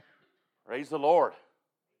Praise the Lord.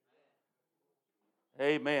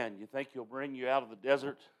 Amen. You think He'll bring you out of the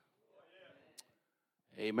desert?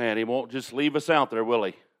 Amen. He won't just leave us out there, will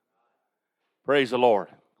He? Praise the Lord.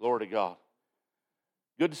 Glory to God.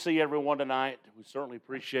 Good to see everyone tonight. We certainly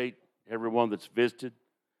appreciate everyone that's visited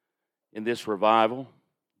in this revival.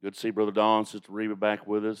 Good to see Brother Don, Sister Reba back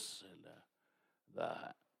with us, and the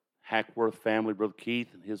Hackworth family, Brother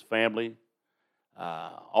Keith and his family,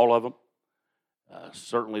 all of them.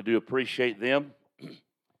 Certainly do appreciate them.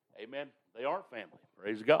 Amen. They are family.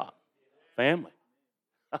 Praise God. Family.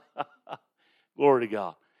 Glory to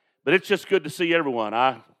God. But it's just good to see everyone.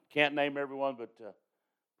 I can't name everyone, but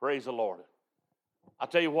praise the Lord. I'll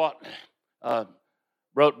tell you what,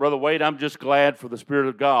 Brother Wade, I'm just glad for the Spirit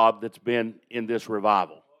of God that's been in this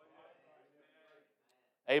revival.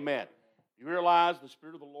 Amen. You realize the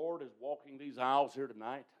Spirit of the Lord is walking these aisles here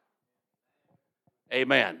tonight?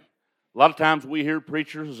 Amen. A lot of times we hear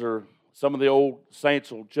preachers or some of the old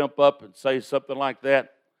saints will jump up and say something like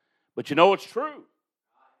that. But you know it's true.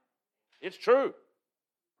 It's true.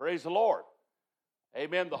 Praise the Lord.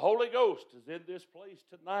 Amen. The Holy Ghost is in this place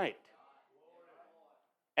tonight.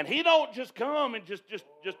 And He don't just come in just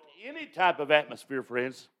any type of atmosphere,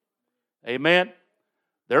 friends. Amen.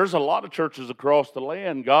 There's a lot of churches across the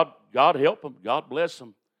land. God help them. God bless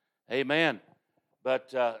them. Amen. But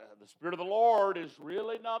the Spirit of the Lord is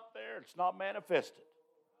really not there. It's not manifested.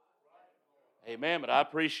 Amen. But I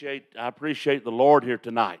appreciate the Lord here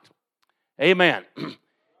tonight. Amen.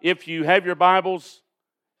 If you have your Bibles,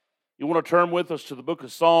 you want to turn with us to the book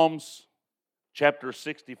of Psalms, chapter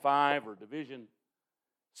 65, or division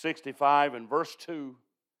 65 and verse 2.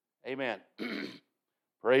 Amen.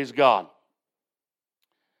 Praise God.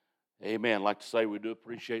 Amen. I'd like to say we do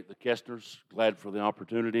appreciate the Kestners. Glad for the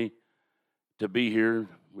opportunity to be here.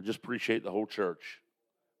 We just appreciate the whole church.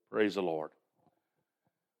 Praise the Lord.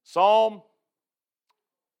 Psalm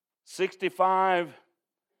 65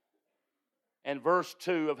 and verse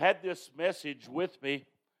 2. I've had this message with me,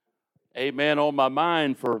 amen, on my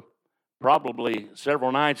mind for probably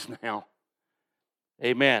several nights now.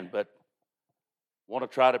 Amen. But I want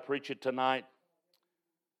to try to preach it tonight.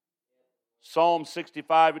 Psalm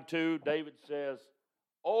 65 and 2, David says,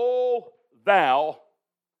 O thou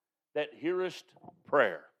that hearest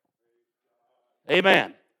prayer.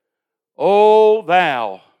 Amen. O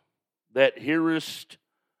thou that hearest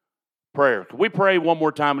prayer. Can we pray one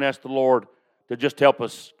more time and ask the Lord to just help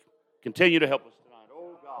us, continue to help us tonight?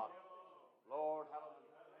 Oh God, Lord, hallelujah.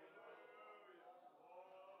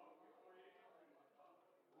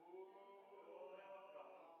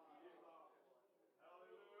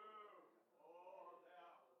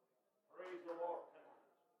 Praise the Lord.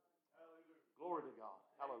 Glory to God.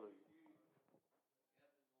 Hallelujah.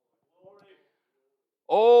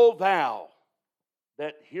 O thou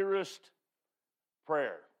that hearest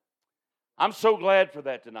prayer. I'm so glad for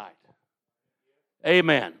that tonight.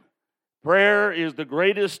 Amen. Prayer is the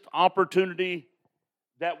greatest opportunity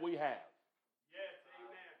that we have. Yes,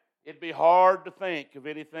 amen. It'd be hard to think of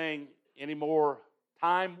anything any more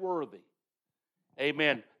time-worthy,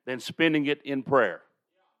 amen, than spending it in prayer.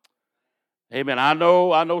 Amen. I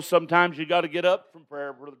know sometimes you got to get up from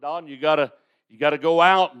prayer, Brother Don. You got to go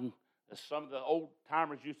out, and as some of the old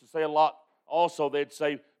timers used to say a lot also, they'd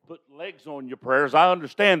say, put legs on your prayers. I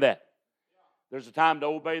understand that. There's a time to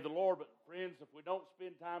obey the Lord, but friends, if we don't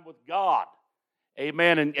spend time with God,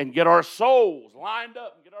 amen, and get our souls lined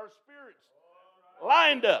up and get our spirits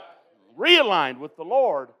lined up, realigned with the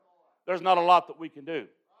Lord, there's not a lot that we can do.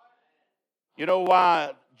 You know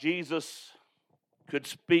why Jesus could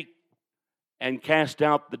speak and cast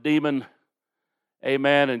out the demon,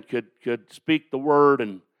 amen, and could speak the word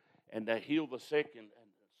and heal the sick and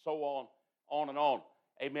so on and on,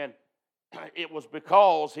 amen. It was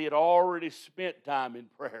because he had already spent time in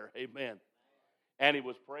prayer, amen, and he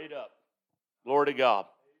was prayed up. Glory to God.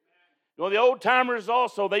 You know, the old timers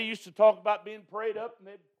also, they used to talk about being prayed up,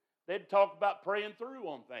 and they'd talk about praying through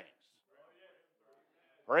on things.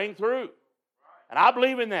 Praying through. And I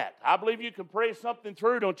believe in that. I believe you can pray something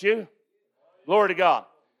through, don't you? Glory to God.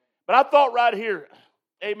 But I thought right here,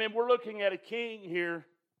 amen, we're looking at a king here.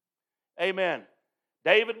 Amen.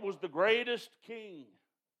 David was the greatest king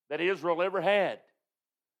that Israel ever had.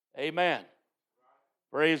 Amen.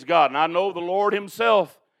 Praise God. And I know the Lord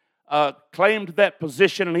Himself claimed that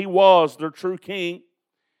position, and He was their true king.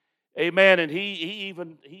 Amen. And He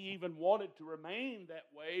even wanted to remain that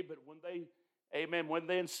way, but when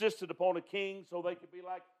they insisted upon a king so they could be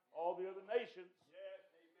like all the other nations,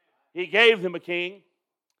 He gave them a king.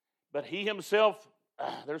 But He Himself,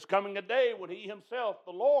 there's coming a day when He Himself,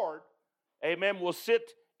 the Lord, amen, will sit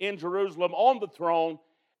in Jerusalem on the throne,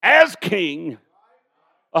 as king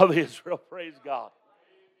of Israel. Praise God.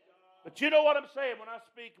 But you know what I'm saying when I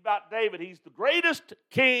speak about David? He's the greatest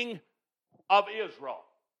king of Israel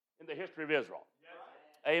in the history of Israel.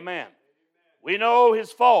 Amen. We know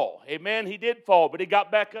his fall. Amen. He did fall, but he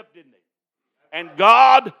got back up, didn't he? And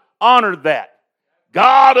God honored that.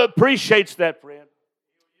 God appreciates that, friend.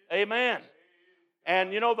 Amen.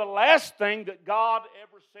 And you know, the last thing that God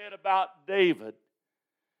ever said about David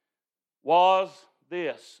was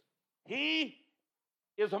this: he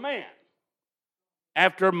is a man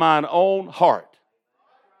after mine own heart.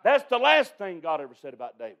 That's the last thing God ever said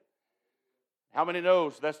about David. How many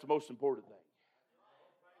knows that's the most important thing?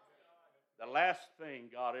 The last thing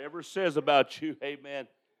God ever says about you, amen,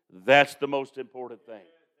 that's the most important thing.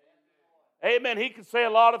 Amen. He could say a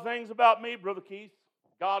lot of things about me, Brother Keith.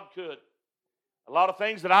 God could. A lot of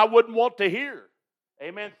things that I wouldn't want to hear.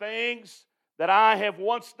 Amen. Things that I have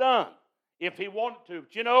once done if he wanted to.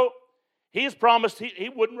 But you know, he's promised he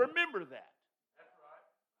wouldn't remember that.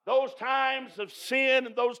 Those times of sin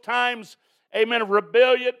and those times, amen, of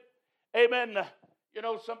rebellion, amen. You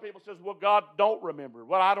know, some people says, well, God don't remember.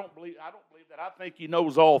 Well, I don't believe that. I think he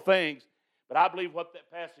knows all things. But I believe what that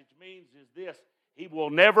passage means is this: he will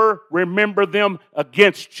never remember them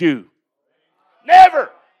against you. Never.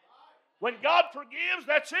 When God forgives,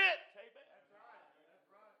 that's it.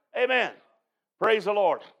 Amen. Praise the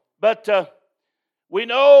Lord. But we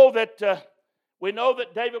know that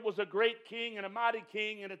David was a great king and a mighty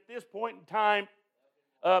king, and at this point in time,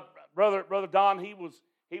 Brother Don, he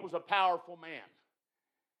was a powerful man.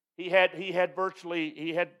 He had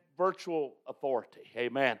virtual authority.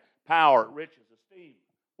 Amen. Power, riches, esteem,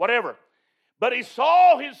 whatever. But he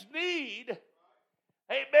saw his need.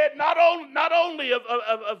 Amen. Not only of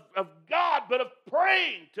God, but of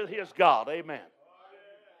praying to his God. Amen.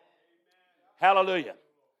 Hallelujah.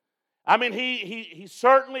 I mean, he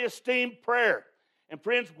certainly esteemed prayer. And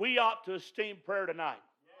friends, we ought to esteem prayer tonight.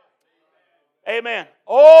 Amen.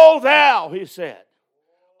 Oh, thou, he said.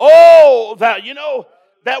 Oh, thou. You know,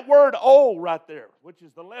 that word O right there, which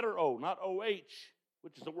is the letter O, not O-H,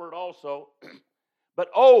 which is the word also. But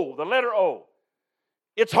O, the letter O.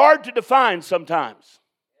 It's hard to define sometimes.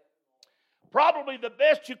 Probably the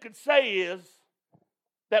best you could say is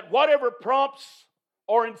that whatever prompts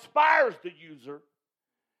or inspires the user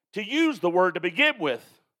to use the word to begin with,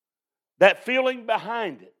 that feeling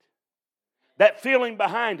behind it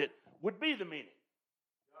would be the meaning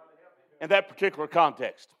in that particular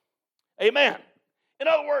context. Amen. In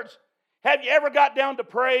other words, have you ever got down to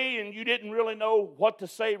pray and you didn't really know what to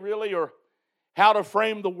say really or how to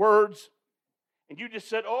frame the words? And you just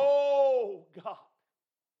said, oh, God.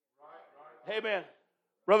 Amen.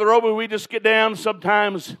 Brother Roby, we just get down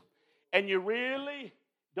sometimes and you really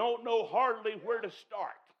don't know hardly where to start.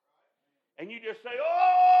 And you just say,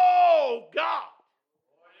 oh, God.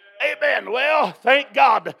 Amen. Well, thank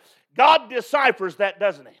God. God deciphers that,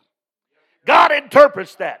 doesn't he? God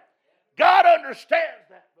interprets that. God understands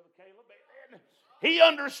that, Brother Caleb. Amen. He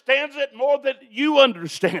understands it more than you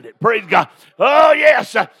understand it. Praise God. Oh,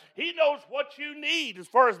 yes. He knows what you need as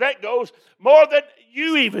far as that goes, more than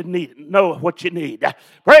you even know what you need.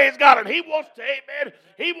 Praise God. And he wants to, amen,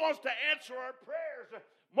 he wants to answer our prayers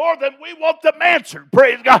more than we want them answered.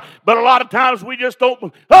 Praise God. But a lot of times we just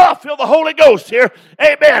don't, I feel the Holy Ghost here.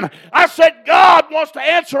 Amen. I said God wants to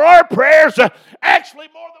answer our prayers actually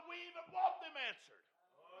more than we even want them answered.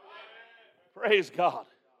 Praise God.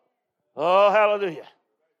 Oh, hallelujah.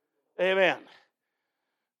 Amen.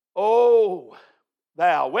 Oh,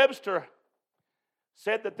 thou. Webster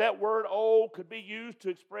said that word oh could be used to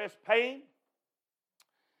express pain.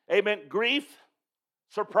 Amen. Grief,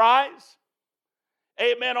 surprise.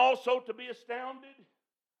 Amen. Also to be astounded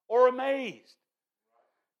or amazed.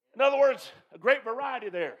 In other words, a great variety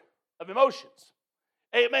there of emotions.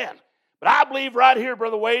 Amen. But I believe right here,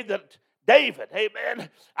 Brother Wade, that David, amen,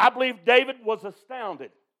 I believe David was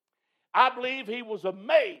astounded. I believe he was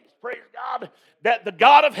amazed, praise God, that the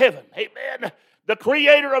God of heaven, amen, the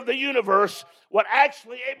creator of the universe, would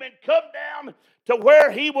actually, amen, come down to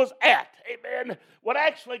where he was at, amen, would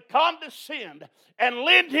actually condescend and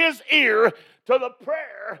lend his ear to the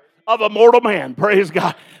prayer of a mortal man, praise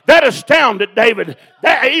God. That astounded David.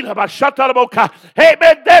 Amen,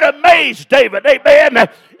 that amazed David, amen.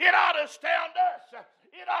 It ought to astound us.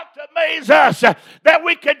 It ought to amaze us that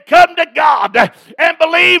we can come to God and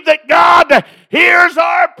believe that God hears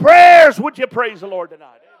our prayers. Would you praise the Lord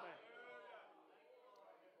tonight? Amen.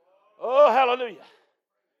 Oh, hallelujah.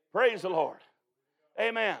 Praise the Lord.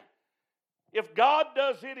 Amen. If God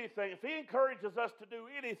does anything, if he encourages us to do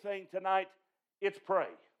anything tonight, it's pray.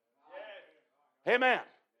 Amen.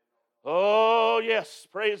 Oh, yes,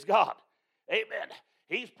 praise God. Amen.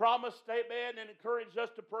 He's promised, amen, and encouraged us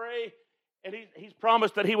to pray, and he's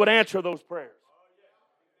promised that he would answer those prayers.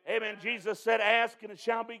 Amen. Jesus said, ask and it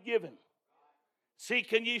shall be given.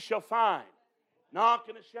 Seek and ye shall find. Knock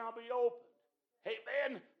and it shall be opened.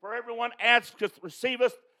 Amen. For everyone asketh,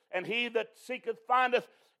 receiveth, and he that seeketh findeth,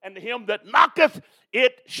 and to him that knocketh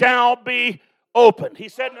it shall be opened. He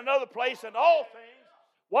said in another place, in all things,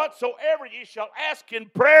 whatsoever ye shall ask in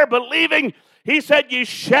prayer, believing, he said, ye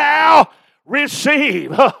shall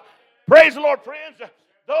receive. Praise the Lord, friends.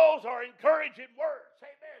 Those are encouraging words.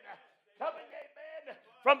 Amen. Coming, amen,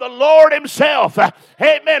 from the Lord himself.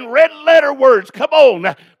 Amen. Red letter words. Come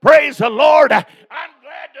on. Praise the Lord. I'm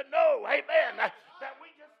glad to know, amen, that we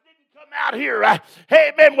just didn't come out here,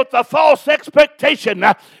 amen, with the false expectation.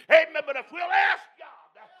 Amen. But if we'll ask God,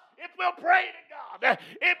 if we'll pray to God,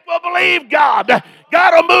 if we'll believe God,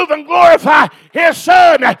 God will move and glorify his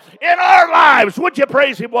Son in our lives. Would you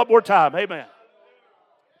praise him one more time? Amen.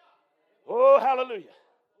 Oh, hallelujah.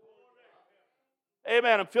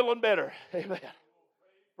 Amen. I'm feeling better. Amen.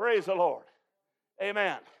 Praise the Lord.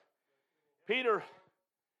 Amen. Peter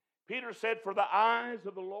said, for the eyes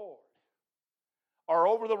of the Lord are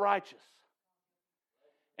over the righteous,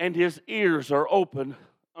 and his ears are open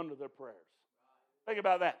unto their prayers. Think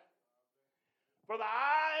about that. For the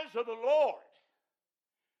eyes of the Lord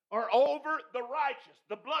are over the righteous,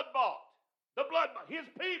 the blood-bought, his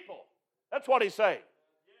people. That's what he's saying.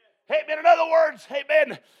 Amen. In other words,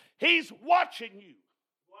 amen, he's watching you.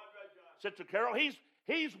 Sister Carol,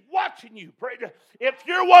 He's watching you. If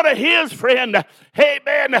you're one of his, friend,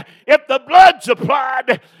 amen, if the blood's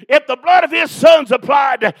applied, if the blood of his son's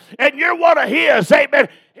applied, and you're one of his, amen,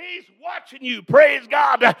 he's watching you. Praise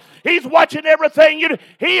God. He's watching everything you do.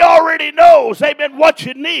 He already knows, amen, what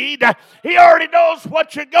you need. He already knows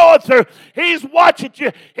what you're going through. He's watching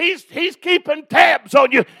you. He's keeping tabs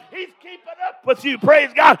on you. He's keeping up with you.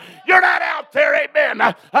 Praise God. You're not out there, amen,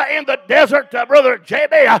 in the desert, Brother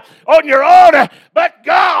Jamie, on your own. But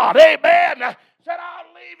God, amen, said,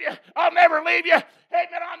 I'll leave you. I'll never leave you.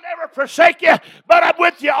 Amen. I'll never forsake you. But I'm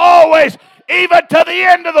with you always, even to the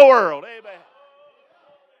end of the world. Amen.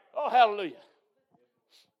 Oh, hallelujah.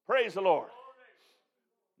 Praise the Lord.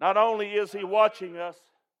 Not only is he watching us,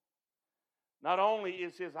 not only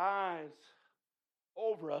is his eyes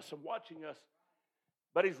over us and watching us,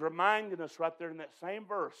 but he's reminding us right there in that same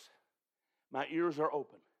verse, my ears are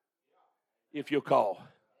open if you'll call.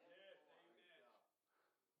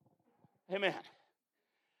 Amen.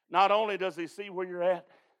 Not only does he see where you're at,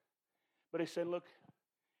 but he said, look,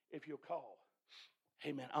 if you'll call,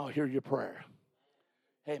 amen, I'll hear your prayer.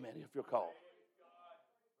 Amen, if you'll call.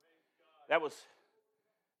 That was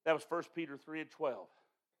 1 Peter 3:12.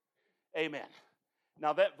 Amen.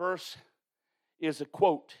 Now that verse is a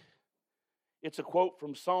quote. It's a quote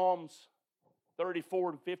from Psalms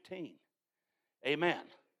 34:15. Amen.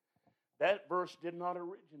 That verse did not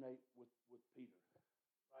originate with Peter.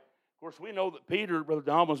 Of course, we know that Peter, Brother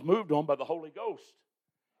Don, was moved on by the Holy Ghost.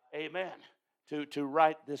 Amen. To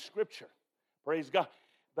write this scripture. Praise God.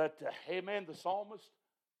 But, amen, the psalmist,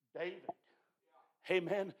 David.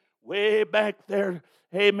 Amen. Way back there,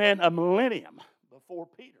 amen, a millennium before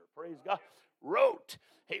Peter, praise God, wrote,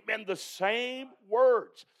 amen, the same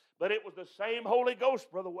words. But it was the same Holy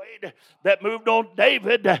Ghost, Brother Wade, that moved on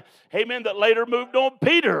David, amen, that later moved on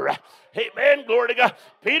Peter. Amen, glory to God.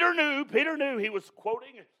 Peter knew he was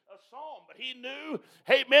quoting a psalm, but he knew,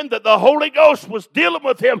 amen, that the Holy Ghost was dealing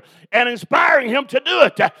with him and inspiring him to do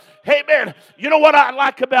it. Amen. You know what I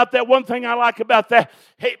like about that? One thing I like about that,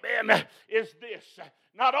 amen, is this.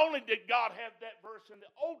 Not only did God have that verse in the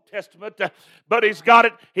Old Testament, but he's got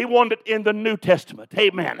it, he wanted it in the New Testament.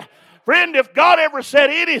 Amen. Friend, if God ever said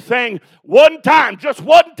anything one time, just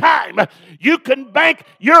one time, you can bank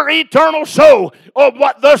your eternal soul on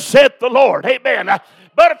what thus saith the Lord. Amen.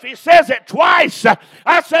 But if he says it twice,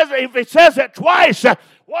 if he says it twice,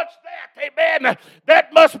 what's that? Amen.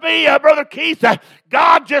 That must be, Brother Keith,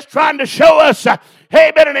 God just trying to show us,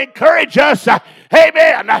 amen, and encourage us,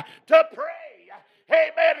 amen, to pray.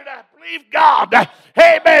 Amen, and I believe God.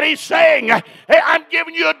 Amen, he's saying, hey, I'm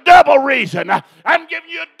giving you a double reason. I'm giving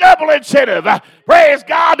you a double incentive. Praise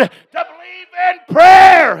God, to believe in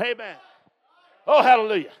prayer. Amen. Oh,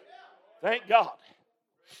 hallelujah. Thank God.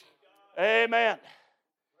 Amen.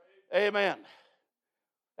 Amen.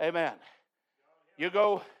 Amen. You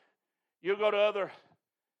go to other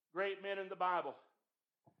great men in the Bible.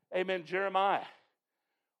 Amen. Jeremiah.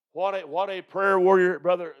 What a prayer warrior,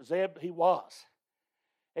 Brother Zeb, he was.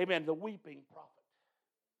 Amen. The weeping prophet.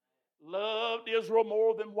 Loved Israel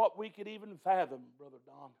more than what we could even fathom, Brother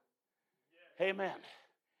Don. Amen.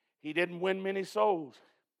 He didn't win many souls.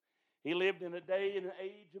 He lived in a day and an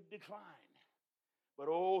age of decline. But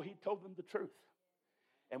oh, he told them the truth.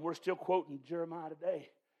 And we're still quoting Jeremiah today.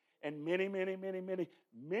 And many, many, many, many,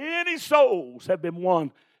 many souls have been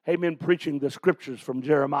won. Amen. Preaching the scriptures from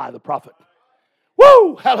Jeremiah the prophet.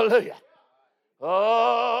 Woo! Hallelujah.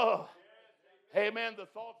 Oh, amen. The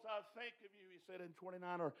thoughts I think of you, he said in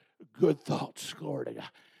 29, are good thoughts. Glory to God.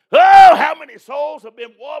 Oh, how many souls have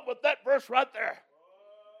been won with that verse right there?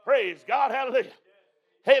 Praise God. Hallelujah.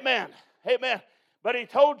 Amen. Amen. But he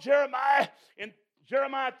told Jeremiah in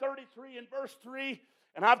Jeremiah 33 and verse 3,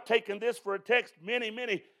 and I've taken this for a text many,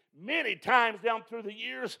 many, many times down through the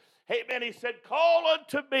years. Amen. He said, call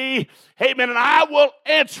unto me, amen, and I will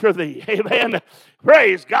answer thee. Amen.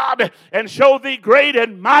 Praise God. And show thee great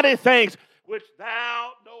and mighty things which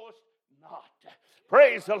thou knowest not.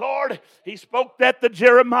 Praise the Lord. He spoke that to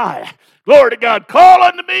Jeremiah. Glory to God. Call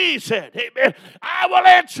unto me, he said. Amen. I will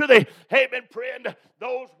answer thee. Amen, friend.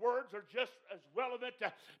 Those words are just as relevant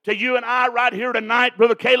to you and I right here tonight,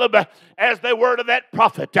 Brother Caleb, as they were to that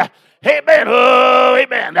prophet. Amen. Oh,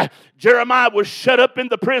 amen. Jeremiah was shut up in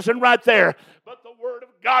the prison right there. But the word of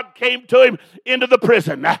God came to him into the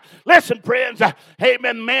prison. Listen, friends.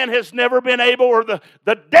 Amen. Man has never been able, or the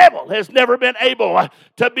devil has never been able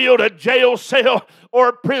to build a jail cell or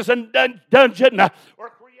a prison dungeon or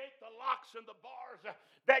create the locks and the bars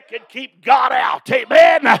that can keep God out.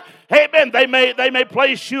 Amen. Amen. They may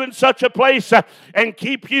place you in such a place and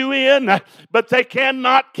keep you in, but they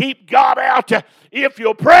cannot keep God out if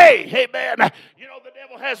you'll pray. Amen. You know, the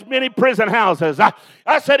devil has many prison houses.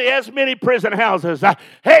 I said he has many prison houses.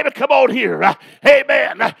 Hey, but come on here.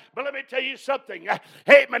 Amen. But let me tell you something.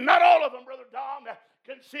 Amen. Not all of them, Brother Don,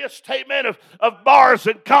 consist, amen, of bars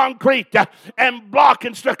and concrete and block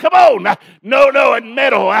and stuff. Come on. No, and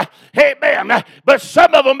metal. Amen. But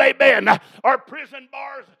some of them, amen, are prison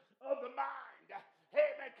bars of the mind.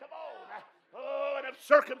 Amen. Come on. Oh, and of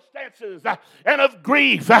circumstances and of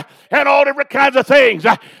grief and all different kinds of things.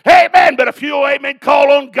 Amen. But if you, amen,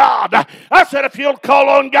 call on God. I said if you'll call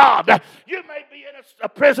on God, you may be in a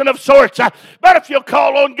prison of sorts. But if you'll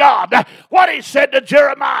call on God, what he said to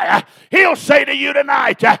Jeremiah, he'll say to you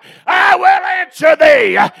tonight, I will answer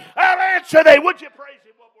thee. I'll answer thee. Would you praise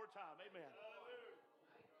him one more time?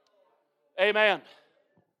 Amen.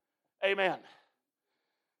 Amen. Amen.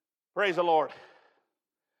 Praise the Lord.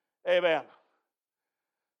 Amen.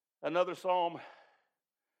 Another psalm,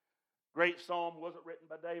 great psalm, wasn't written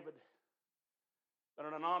by David, but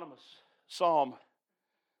an anonymous psalm.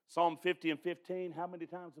 Psalm 50 and 15. How many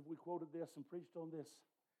times have we quoted this and preached on this?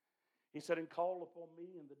 He said, and call upon me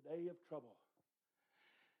in the day of trouble.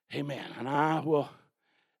 Amen. And I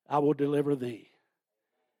will deliver thee,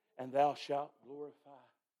 and thou shalt glorify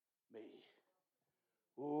me.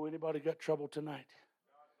 Oh, anybody got trouble tonight?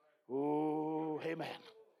 Oh, amen.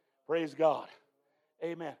 Praise God.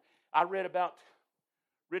 Amen. I read about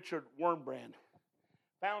Richard Wurmbrand,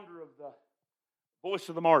 founder of the Voice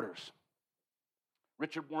of the Martyrs.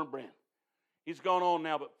 Richard Wurmbrand. He's gone on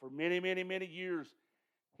now, but for many, many, many years,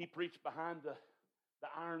 he preached behind the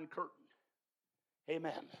Iron Curtain.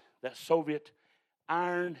 Amen. That Soviet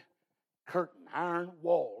Iron Curtain, Iron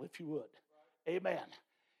Wall, if you would. Amen.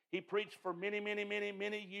 He preached for many, many, many,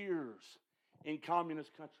 many years in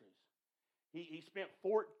communist countries. He spent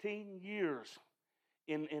 14 years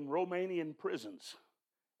in Romanian prisons.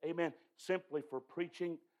 Amen. Simply for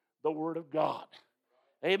preaching the Word of God.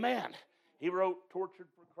 Amen. He wrote Tortured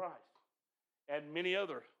for Christ and many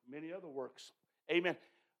other works. Amen.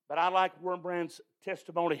 But I like Wurmbrand's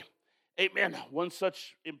testimony. Amen. One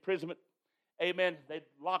such imprisonment. Amen. They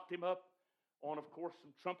locked him up on, of course,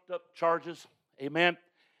 some trumped up charges. Amen.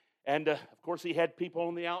 And, of course, he had people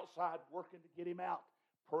on the outside working to get him out,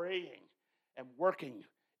 praying and working,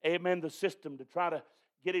 amen, the system to try to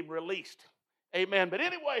get him released. Amen. But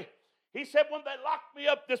anyway, he said when they locked me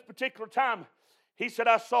up this particular time, he said,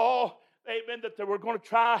 I saw, amen, that they were going to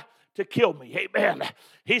try to kill me. Amen.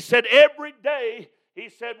 He said every day, he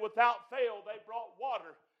said without fail, they brought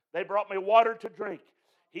water. They brought me water to drink.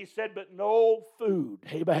 He said, but no food.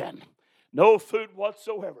 Amen. No food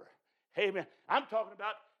whatsoever. Amen. I'm talking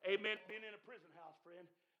about, amen, being in a prison house, friend.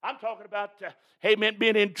 I'm talking about, amen,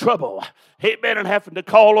 being in trouble. Amen, and having to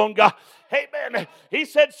call on God. Amen. He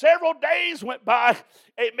said several days went by,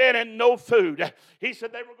 amen, and no food. He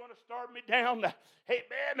said they were going to starve me down.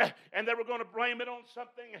 Amen. And they were going to blame it on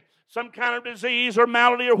something, some kind of disease or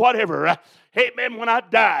malady or whatever. Amen. When I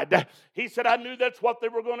died, he said, I knew that's what they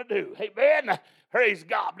were going to do. Amen. Praise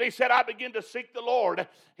God. But he said, I began to seek the Lord.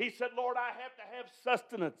 He said, Lord, I have to have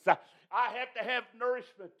sustenance. I have to have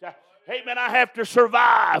nourishment. Amen. I have to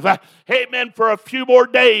survive. Amen. For a few more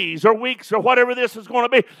days or weeks or whatever this is going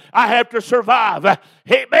to be, I have to survive.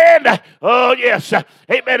 Amen. Oh, yes. Amen.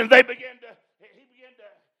 And he began to,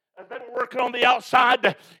 as they were working on the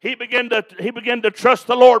outside, he began to trust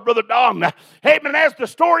the Lord, Brother Don. Amen. As the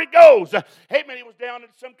story goes, amen, he was down in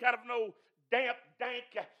some kind of dank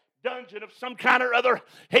dungeon of some kind or other.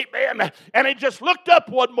 Amen. And he just looked up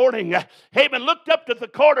one morning. Amen. Looked up to the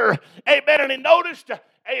corner. Amen. And he noticed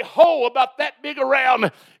a hole about that big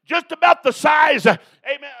around, just about the size, amen,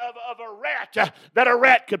 of a rat, that a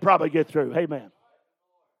rat could probably get through. Amen.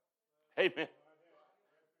 Amen.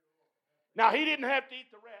 Now, he didn't have to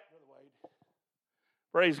eat the rat, Brother Wade.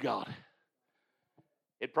 Praise God.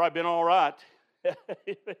 It'd probably been all right.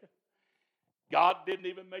 God didn't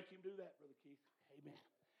even make him do that, Brother Keith. Amen.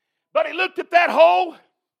 But he looked at that hole.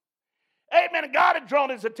 Amen. And God had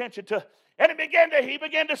drawn his attention to, and he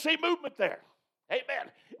began to see movement there.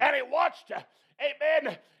 Amen. And he watched,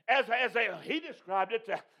 amen, he described it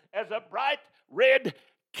as a bright red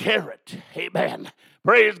carrot. Amen.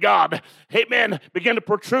 Praise God. Amen. Began to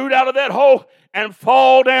protrude out of that hole and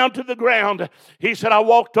fall down to the ground. He said, I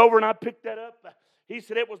walked over and I picked that up. He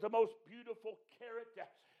said, it was the most beautiful carrot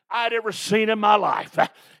I'd ever seen in my life.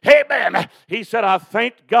 Amen. He said, I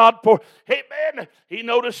thanked God for, amen. He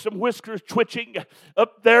noticed some whiskers twitching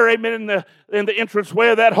up there, amen, in the entranceway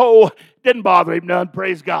of that hole. Didn't bother him none,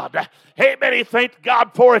 praise God. Amen. He thanked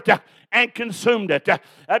God for it and consumed it.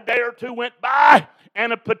 A day or two went by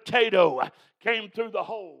and a potato came through the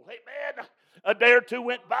hole. Amen. A day or two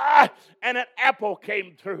went by and an apple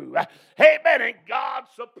came through. Amen. And God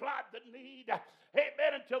supplied the need.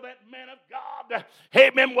 Amen. Until that man of God,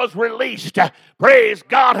 amen, was released. Praise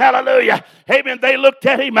God. Hallelujah. Amen. They looked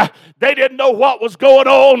at him. They didn't know what was going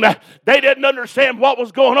on. They didn't understand what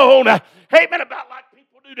was going on. Amen. About like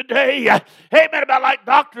people do today. Amen. About like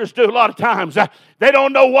doctors do a lot of times. They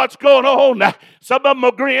don't know what's going on. Some of them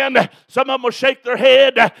will grin. Some of them will shake their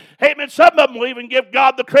head. Amen. Some of them will even give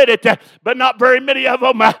God the credit, but not very many of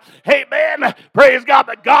them. Amen. Praise God.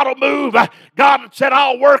 But God will move. God said,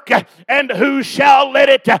 I'll work, and who shall let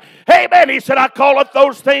it? Amen. He said, I calleth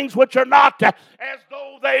those things which are not as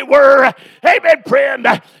though they were. Amen, friend.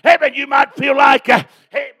 Amen. You might feel like,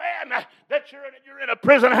 amen, that you're in a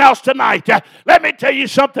prison house tonight. Let me tell you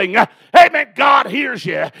something. Amen. God hears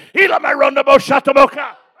you.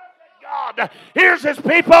 God hears his people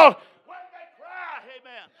when they cry.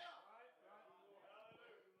 Amen.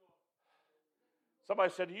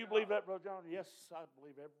 Somebody said, do you believe that, Brother John? Yes, I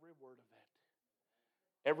believe every word of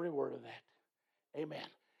that. Every word of that. Amen.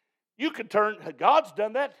 You can turn, God's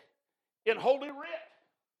done that in Holy Writ.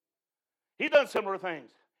 He's done similar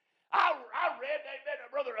things. I read, amen,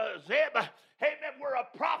 Brother Zeb, amen, we're a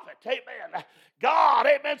prophet, amen. God,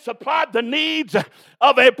 amen, supplied the needs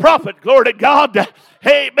of a prophet, glory to God,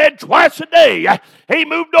 amen, twice a day. He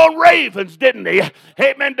moved on ravens, didn't he?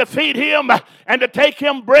 Amen, to feed him and to take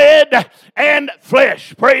him bread and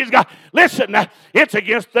flesh, praise God. Listen, it's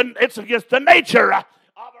against the nature of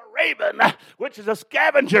a raven, which is a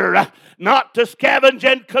scavenger, not to scavenge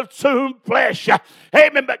and consume flesh.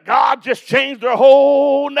 Amen. But God just changed their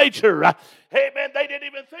whole nature. Amen. They didn't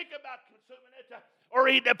even think about consuming it or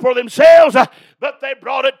eating it for themselves, but they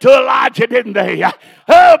brought it to Elijah, didn't they?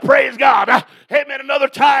 Oh, praise God. Amen. Another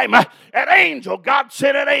time, an angel, God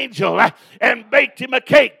sent an angel and baked him a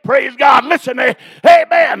cake. Praise God. Listen,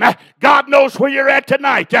 amen. God knows where you're at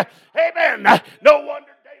tonight. Amen. No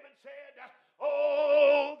wonder David said,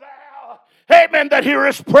 oh, thou, amen, that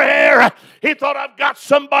hearest prayer. He thought, I've got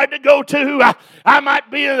somebody to go to. I might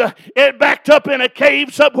be backed up in a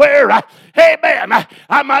cave somewhere. Amen.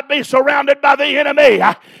 I might be surrounded by the enemy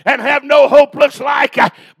and have no hope, looks like.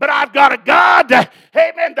 But I've got a God,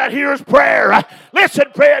 amen, that hears prayer. Listen,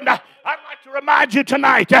 friend, I'd like to remind you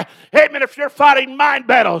tonight, amen, if you're fighting mind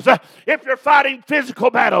battles, if you're fighting physical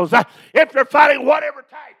battles, if you're fighting whatever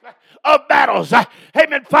type of battles,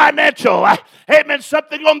 amen, financial, amen,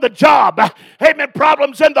 something on the job, amen,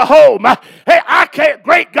 problems in the home,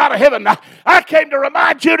 great God of heaven, I came to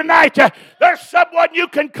remind you tonight, there's someone you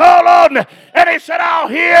can call on, and he said, I'll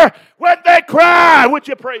hear when they cry. Would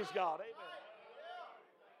you praise God? Amen.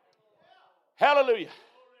 Hallelujah.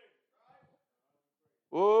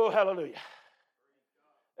 Oh, hallelujah.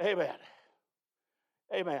 Amen.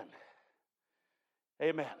 Amen.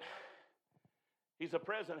 Amen. He's a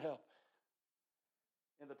present help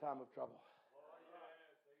in the time of trouble.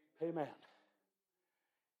 Amen.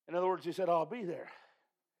 In other words, he said, I'll be there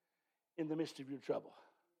in the midst of your trouble.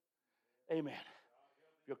 Amen.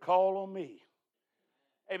 If you call on me.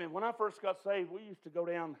 Amen. When I first got saved, we used to go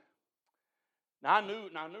down. Now, I knew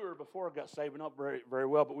her before I got saved, not very, very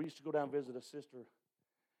well, but we used to go down and visit a sister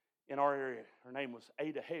in our area. Her name was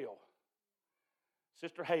Ada Hale.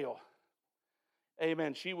 Sister Hale.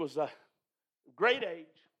 Amen. She was a great age.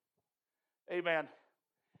 Amen.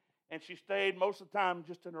 And she stayed most of the time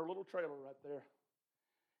just in her little trailer right there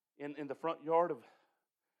in the front yard of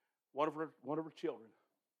one of her children.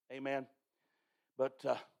 Amen. But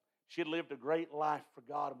she had lived a great life for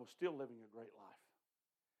God and was still living a great life.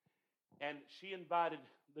 And she invited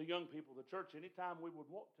the young people of the church anytime we would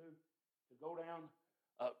want to go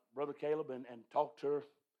down, Brother Caleb, and talk to her.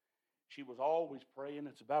 She was always praying.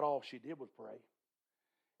 It's about all she did was pray.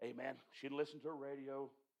 Amen. She'd listen to a radio.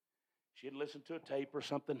 She'd listen to a tape or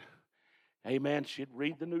something. Amen. She'd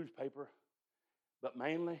read the newspaper. But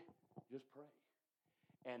mainly, just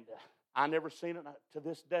pray. And I never seen it to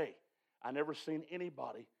this day. I never seen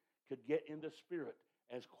anybody could get in the Spirit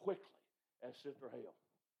as quickly as Sister Hale.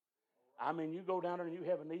 I mean, you go down there and you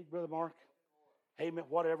have a need, Brother Mark. Amen,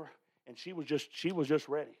 whatever. And she was just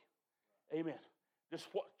ready. Amen. Just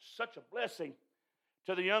such a blessing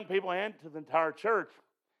to the young people and to the entire church.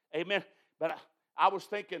 Amen. But I was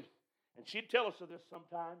thinking, and she'd tell us of this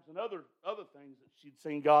sometimes, and other things that she'd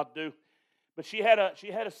seen God do. But she had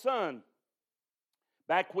a son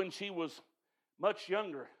back when she was much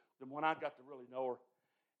younger than when I got to really know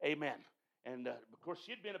her. Amen. And of course,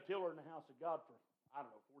 she'd been a pillar in the house of God for, I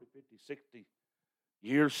don't know, 40, 50, 60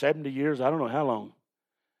 years, 70 years. I don't know how long.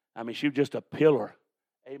 I mean, she was just a pillar.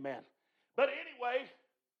 Amen. But anyway,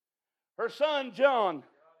 her son, John,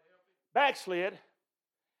 backslid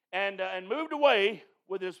and moved away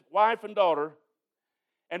with his wife and daughter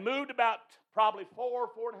and moved about probably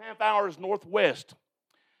 4.5 hours northwest,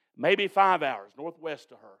 maybe 5 hours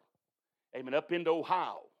northwest of her. Amen. Up into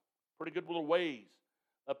Ohio. Pretty good little ways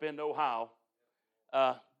up into Ohio.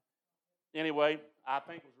 Anyway, I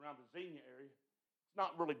think it was around the Xenia area. It's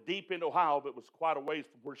not really deep into Ohio, but it was quite a ways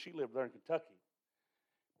from where she lived there in Kentucky.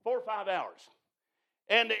 4 or 5 hours.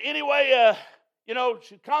 And anyway,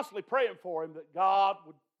 she's constantly praying for him that God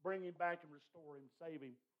would bring him back and restore him, save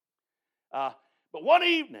him. But one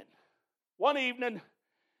evening,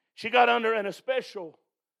 she got under an especially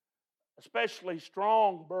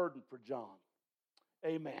strong burden for John.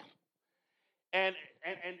 Amen. And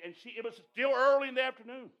it was still early in the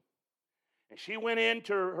afternoon. And she went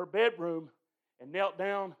into her bedroom and knelt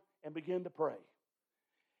down and began to pray.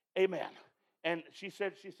 Amen. And she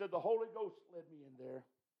said, the Holy Ghost led me in there.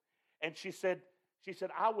 And she said,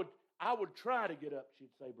 I would try to get up,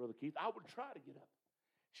 she'd say, Brother Keith. I would try to get up.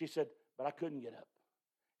 She said, but I couldn't get up.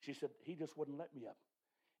 She said, he just wouldn't let me up.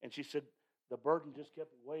 And she said, the burden just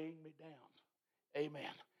kept weighing me down.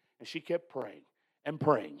 Amen. And she kept praying and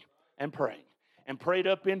praying and praying and prayed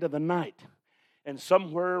up into the night. And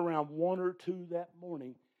somewhere around 1 or 2 that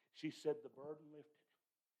morning, she said the burden lifted.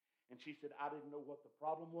 And she said, I didn't know what the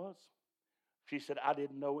problem was. She said, I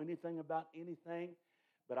didn't know anything about anything,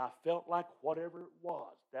 but I felt like whatever it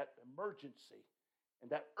was, that emergency and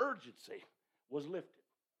that urgency was lifted.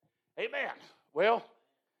 Amen. Well,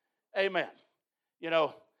 amen.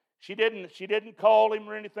 She didn't call him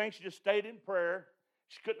or anything. She just stayed in prayer.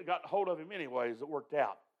 She couldn't have gotten hold of him anyways. It worked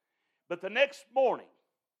out. But the next morning,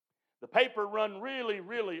 the paper run really,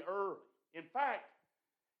 really early. In fact,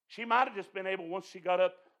 she might have just been able, once she got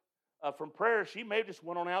up from prayer, she may have just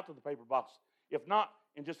went on out to the paper box. If not,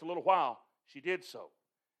 in just a little while, she did so.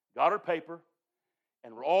 Got her paper,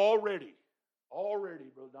 and already,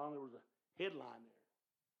 Brother Don, there was a headline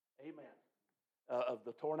there. Amen. Of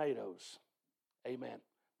the tornadoes. Amen.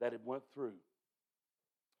 That had went through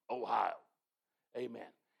Ohio.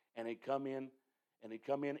 Amen. And he'd come in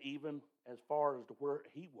even as far as to where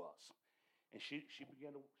he was. And she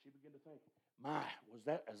began to think, my,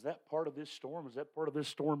 is that part of this storm? Is that part of this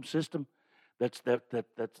storm system? Is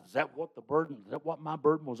that what the burden? Is that what my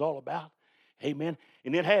burden was all about? Amen.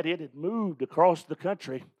 And it had moved across the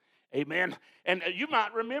country. Amen. And you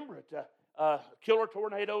might remember it. Killer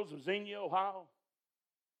tornadoes of Xenia, Ohio.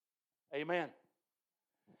 Amen.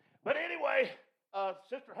 But anyway,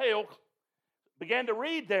 Sister Hale began to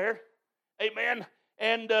read there. Amen.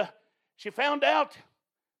 And she found out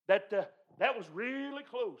that that was really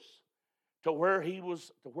close to where he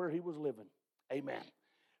was living. Amen.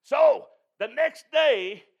 So the next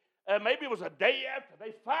day, maybe it was a day after,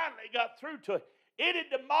 they finally got through to it. It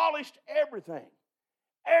had demolished everything.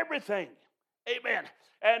 Everything. Amen.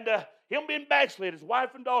 And him being backslid, his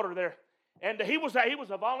wife and daughter there. And he was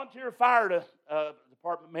a volunteer fire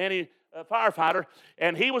department man, firefighter,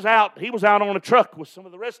 and he was out on a truck with some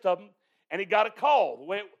of the rest of them, and he got a call. The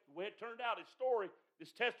way it turned out, his story,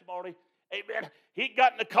 his testimony, amen. He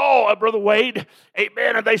got in a call, Brother Wade,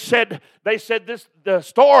 amen, and they said the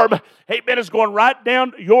storm, amen, is going right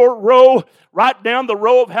down your row, right down the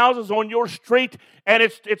row of houses on your street, and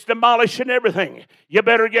it's demolishing everything. You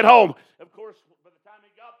better get home. Of course, by the time he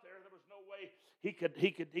got there was no way he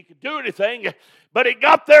could do anything, but he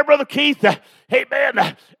got there, Brother Keith,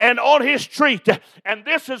 amen, and on his street, and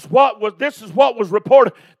this is what was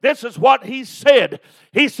reported. This is what he said.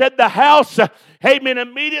 He said the house, amen,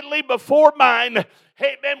 immediately before mine,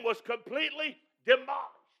 amen, was completely demolished,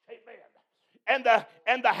 amen,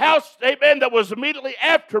 and the house, amen, that was immediately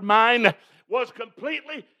after mine was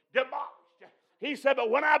completely demolished. He said, but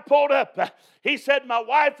when I pulled up, he said, my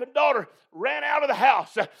wife and daughter ran out of the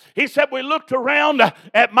house. He said, we looked around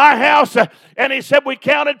at my house, and he said, we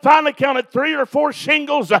finally counted 3 or 4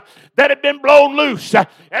 shingles that had been blown loose, and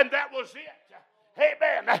that was it.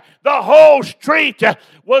 Amen. The whole street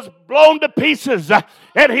was blown to pieces,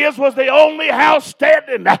 and his was the only house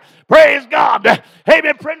standing. Praise God.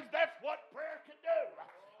 Amen. Friends, that's what prayer can do.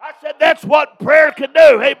 I said, that's what prayer can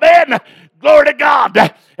do. Amen. Glory to God.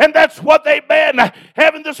 And that's what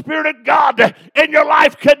having the Spirit of God in your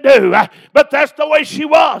life can do. But that's the way she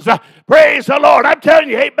was. Praise the Lord. I'm telling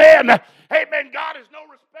you, amen. Amen. God is no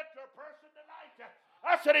respecter of person tonight.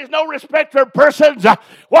 I said he's no respecter of persons.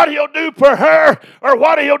 What he'll do for her, or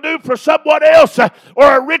what he'll do for someone else,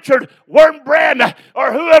 or a Richard Wurmbrand,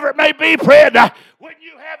 or whoever it may be, friend, when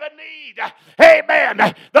you have a need,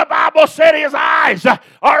 amen. The Bible said his eyes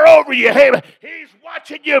are over you. Amen. He's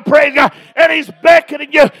watching you, praise God, and he's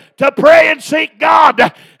beckoning you to pray and seek God,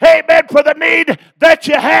 amen, for the need that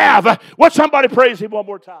you have. Would somebody praise him one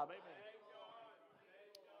more time? Amen.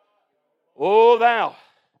 Oh, thou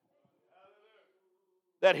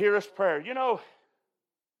that hearest prayer. You know,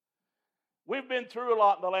 we've been through a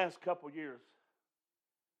lot in the last couple of years.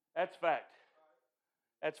 That's fact.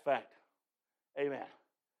 That's fact. Amen.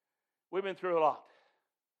 We've been through a lot.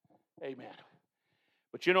 Amen.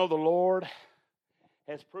 But you know, the Lord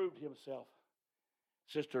has proved himself,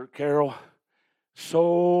 Sister Carol,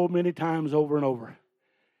 so many times over and over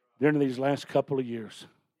during these last couple of years.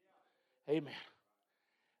 Amen.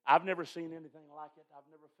 I've never seen anything like it. I've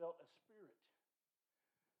never felt a spirit.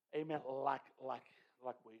 Amen. Like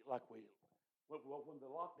we when the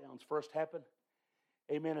lockdowns first happened.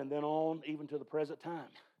 Amen. And then on even to the present time.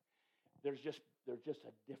 There's just a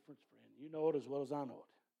difference, friend. You know it as well as I know it.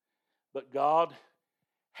 But God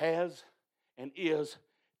has and is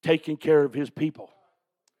taking care of his people.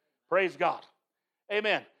 Praise God.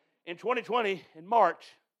 Amen. In 2020, in March,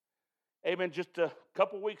 amen, just a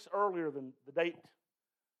couple weeks earlier than the date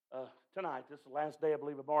tonight, this is the last day, I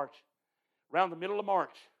believe, of March, around the middle of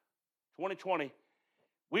March, 2020,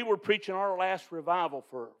 we were preaching our last revival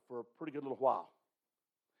for a pretty good little while.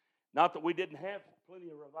 Not that we didn't have plenty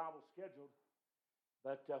of revivals scheduled,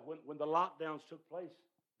 but when the lockdowns took place,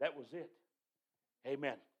 that was it.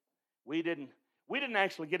 Amen. We didn't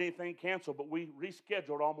actually get anything canceled, but we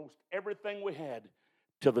rescheduled almost everything we had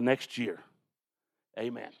till the next year.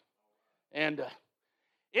 Amen. And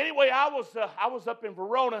anyway, I was up in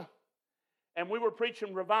Verona, and we were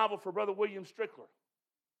preaching revival for Brother William Strickler.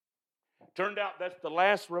 Turned out that's the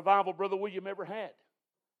last revival Brother William ever had.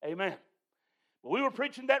 Amen. But we were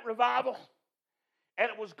preaching that revival, and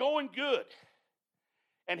it was going good.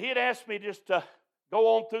 And he had asked me just to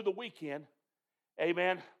go on through the weekend.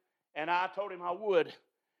 Amen. And I told him I would.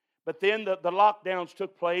 But then the lockdowns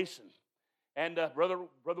took place, and Brother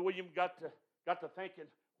William got to thinking,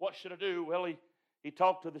 what should I do? Well, he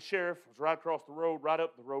talked to the sheriff. It was right across the road, right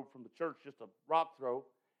up the road from the church, just a rock throw.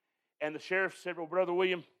 And the sheriff said, well, Brother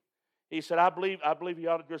William, he said, I believe you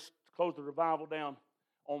ought to just close the revival down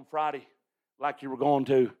on Friday like you were going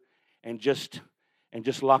to, and just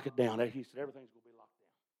lock it down. He said, everything's going to be locked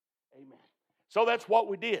down. Amen. So that's what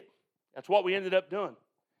we did. That's what we ended up doing.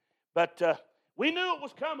 But we knew it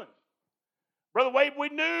was coming. Brother Wade, we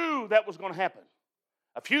knew that was going to happen.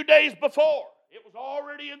 A few days before, it was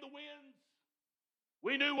already in the winds.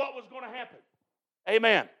 We knew what was going to happen.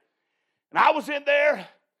 Amen. And I was in there, and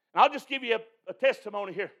I'll just give you a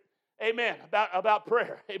testimony here. Amen. About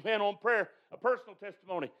prayer. Amen. On prayer, a personal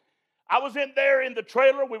testimony. I was in there in the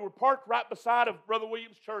trailer. We were parked right beside of Brother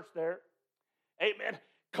Williams' church there. Amen.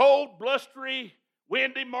 Cold, blustery,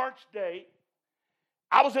 windy March day.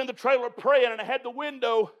 I was in the trailer praying, and I had the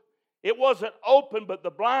window. It wasn't open, but the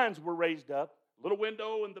blinds were raised up. A little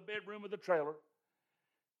window in the bedroom of the trailer.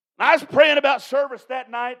 And I was praying about service that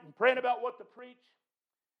night and praying about what to preach.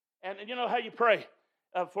 And you know how you pray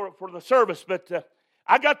for the service, but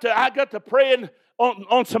I got to praying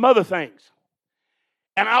on some other things.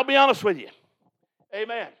 And I'll be honest with you.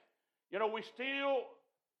 Amen. You know, we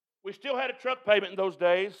still had a truck payment in those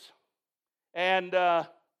days. And, you know,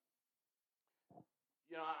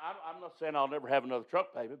 I'm not saying I'll never have another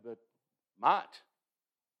truck payment, but might.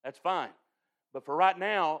 That's fine. But for right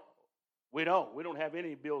now, we don't. We don't have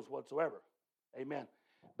any bills whatsoever. Amen.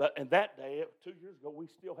 But in that day, 2 years ago, we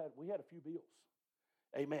had a few bills.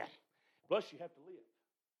 Amen. Plus, you have to live.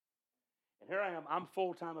 And here I am. I'm a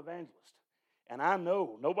full-time evangelist. And I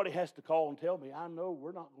know, nobody has to call and tell me, I know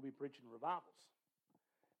we're not going to be preaching revivals.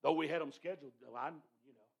 Though we had them scheduled,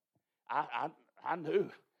 I knew,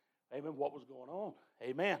 amen, what was going on.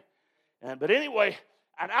 Amen. But anyway,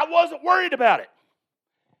 and I wasn't worried about it.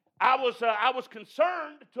 I was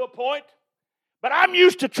concerned to a point, but I'm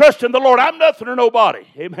used to trusting the Lord. I'm nothing or nobody.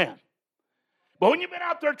 Amen. But when you've been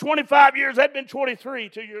out there 25 years, that'd been 23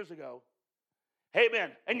 2 years ago.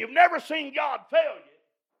 Amen. And you've never seen God fail you.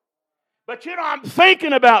 But you know, I'm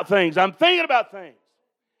thinking about things. And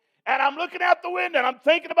I'm looking out the window and I'm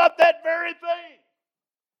thinking about that very thing.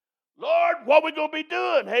 Lord, what are we going to be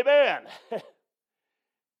doing? Amen.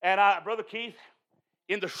 And Brother Keith,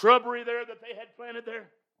 in the shrubbery there that they had planted there,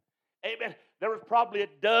 amen, there was probably a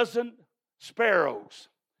dozen sparrows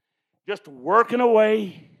just working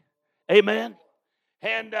away. Amen.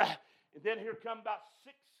 And then here come about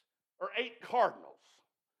 6 or 8 cardinals,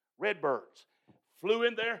 redbirds, flew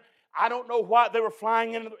in there. I don't know why they were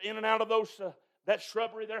flying in and out of that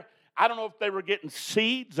shrubbery there. I don't know if they were getting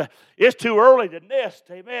seeds. It's too early to nest,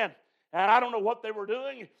 amen. And I don't know what they were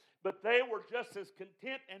doing, but they were just as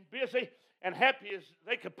content and busy and happy as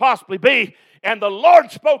they could possibly be. And the Lord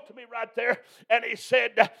spoke to me right there, and He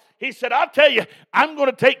said, I'll tell you, I'm going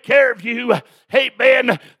to take care of you,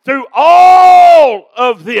 amen, through all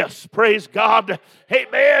of this. Praise God,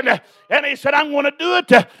 amen. And He said, I'm going to do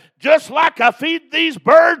it just like I feed these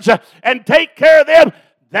birds and take care of them.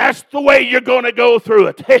 That's the way you're going to go through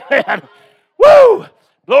it. Amen. Woo!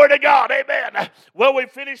 Glory to God. Amen. Well, we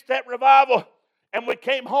finished that revival and we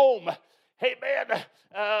came home. Amen.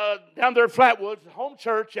 Down there at Flatwoods, home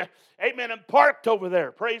church. Amen. And parked over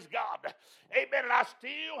there. Praise God. Amen. And I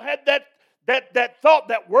still had that thought,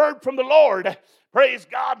 that word from the Lord. Praise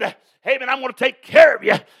God. Amen. I'm going to take care of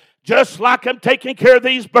you just like I'm taking care of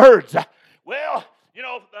these birds. Well, you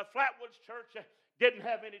know, the Flatwoods church didn't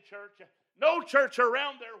have any church. No church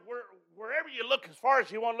around there. Wherever you look, as far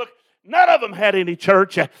as you want to look, none of them had any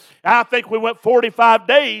church. I think we went 45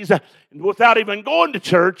 days without even going to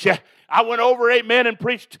church. I went over, amen, and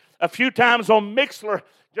preached a few times on Mixler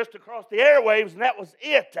just across the airwaves, and that was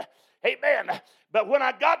it. Amen. But when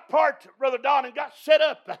I got parked, Brother Don, and got set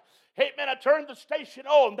up, amen, I turned the station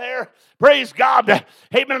on there. Praise God.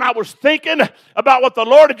 Amen. And I was thinking about what the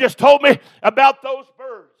Lord had just told me about those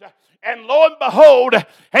birds. And lo and behold,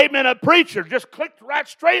 amen, a preacher just clicked right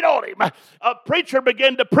straight on him. A preacher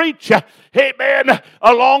began to preach, amen,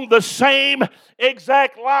 along the same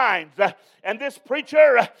exact lines. And this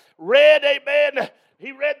preacher read, amen,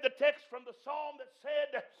 he read the text from the psalm that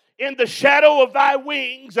said, in the shadow of thy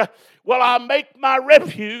wings will I make my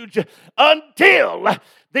refuge until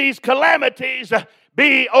these calamities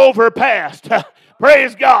be overpassed.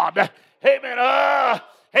 Praise God. Amen.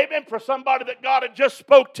 Amen. For somebody that God had just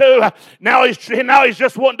spoke to, now he's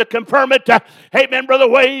just wanting to confirm it. Amen, Brother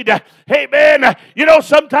Wade. Amen. You know,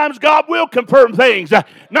 sometimes God will confirm things.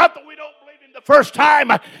 Not that we don't believe Him the first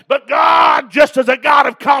time, but God just is a God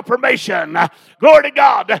of confirmation. Glory to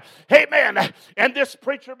God. Amen. And this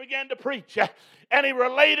preacher began to preach, and he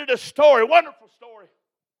related a story, a wonderful story,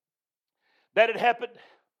 that had happened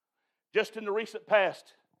just in the recent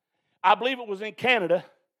past. I believe it was in Canada.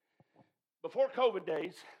 Before COVID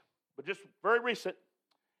days, but just very recent,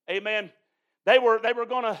 amen. They were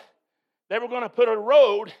going to put a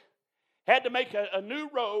road, had to make a new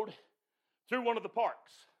road through one of the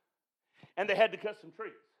parks, and they had to cut some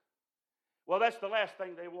trees. Well, that's the last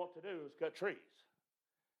thing they want to do is cut trees.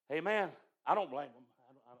 Amen. I don't blame them.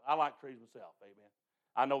 I like trees myself. Amen.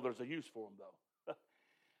 I know there's a use for them though.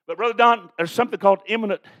 But Brother Don, there's something called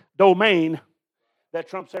eminent domain that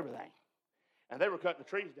trumps everything, and they were cutting the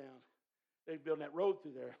trees down. They're building that road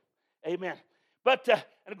through there. Amen. But, and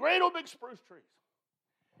a great old big spruce trees.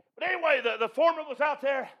 But anyway, the foreman was out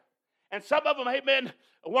there, and some of them, amen,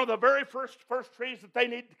 one of the very first trees that they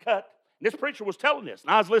needed to cut. And this preacher was telling this, and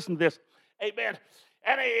I was listening to this. Amen.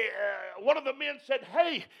 And one of the men said,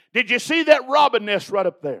 hey, did you see that robin nest right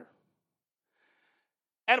up there?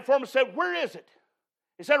 And the foreman said, where is it?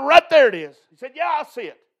 He said, right there it is. He said, yeah, I see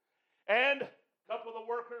it. And a couple of the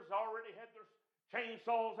workers already had their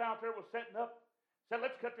chainsaws out there was setting up. Said,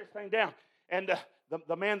 let's cut this thing down. And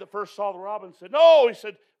the man that first saw the robin said, no. He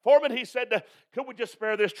said, foreman, he said, could we just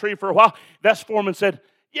spare this tree for a while? That foreman said,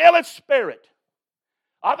 yeah, let's spare it.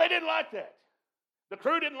 Oh, they didn't like that. The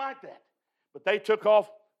crew didn't like that. But they took off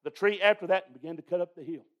the tree after that and began to cut up the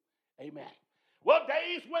hill. Amen. Well,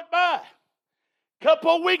 days went by.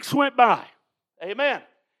 Couple of weeks went by. Amen.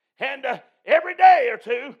 And every day or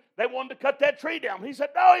two, they wanted to cut that tree down. He said,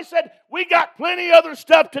 no, he said, we got plenty other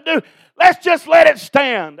stuff to do. Let's just let it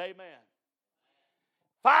stand. Amen.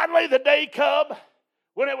 Finally, the day come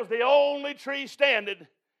when it was the only tree standing.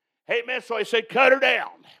 Amen. So he said, cut her down.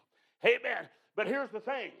 Amen. But here's the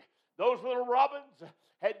thing. Those little robins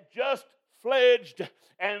had just fledged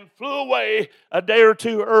and flew away a day or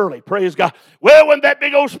two early. Praise God. Well, when that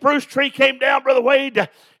big old spruce tree came down, Brother Wade,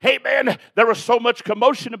 amen, there was so much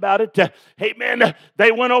commotion about it. Amen.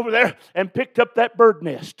 They went over there and picked up that bird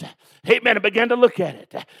nest. Amen. And began to look at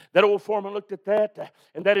it. That old foreman looked at that,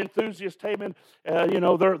 and that enthusiast, amen,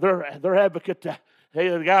 their advocate,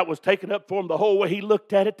 the guy was taken up for him the whole way. He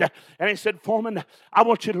looked at it, and he said, Foreman, I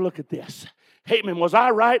want you to look at this. Amen. Was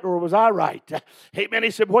I right or was I right? Amen.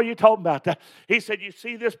 He said, what are you talking about? He said, you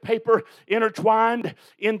see this paper intertwined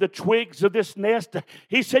in the twigs of this nest?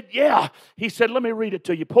 He said, yeah. He said, let me read it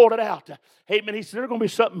to you. Pulled it out. Amen. He said, there's going to be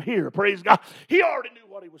something here. Praise God. He already knew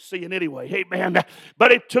what he was seeing anyway. Amen.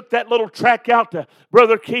 But he took that little track out to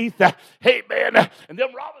Brother Keith. Amen. And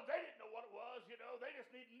them robins, they didn't know what it was. They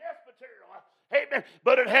just needed nest material. Amen.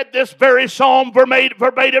 But it had this very psalm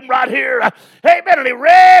verbatim right here. Amen. And he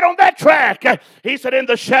read on that track. He said, in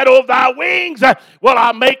the shadow of thy wings will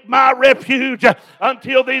I make my refuge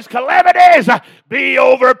until these calamities be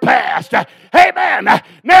overpassed. Amen.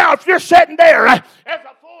 Now, if you're sitting there as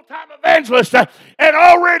a full-time evangelist and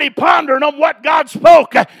already pondering on what God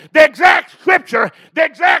spoke, the exact scripture, the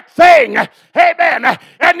exact thing, amen,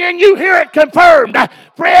 and then you hear it confirmed,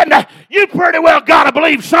 friend, you pretty well got to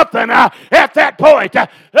believe something at that point. Oh,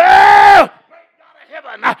 great God of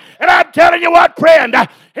heaven. And I'm telling you what, friend,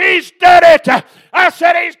 he's done it. I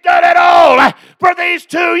said he's done it all for these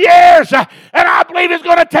 2 years. And I believe he's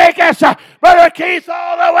going to take us, Brother Keith,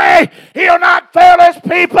 all the way. He'll not fail his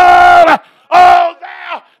people. Oh,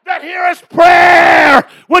 thou that hearest prayer.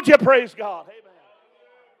 Would you praise God?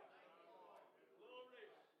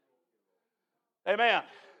 Amen. Amen.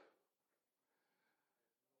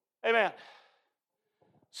 Amen.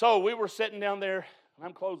 So we were sitting down there, and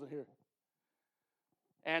I'm closing here.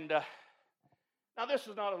 And now this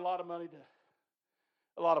is not a lot of money to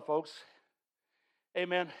a lot of folks.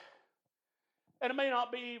 Amen. And it may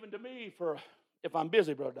not be even to me for if I'm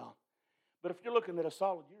busy, Brother Don. But if you're looking at a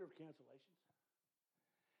solid year of cancellations.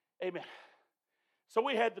 Amen. So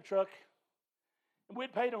we had the truck, and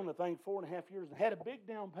we'd paid on the thing 4.5 years and had a big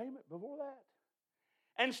down payment before that.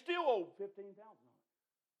 And still owed $15,000.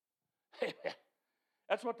 Amen.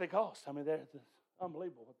 That's what they cost. I mean, it's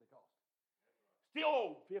unbelievable what they cost. Still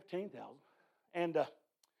owed $15,000. And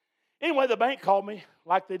anyway, the bank called me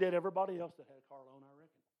like they did everybody else that had a car loan, I reckon,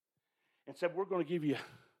 and said, we're going to give you,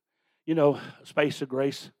 a space of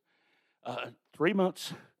grace. 3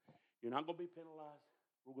 months. You're not going to be penalized.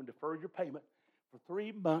 We're going to defer your payment for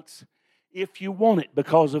 3 months if you want it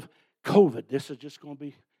because of COVID. This is just going to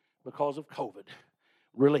be because of COVID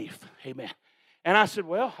relief. Amen. And I said,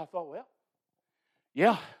 well,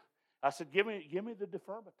 yeah. I said, give me the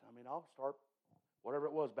deferment. I mean, I'll start whatever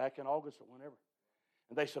it was back in August or whenever.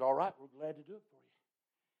 And they said, all right, we're glad to do it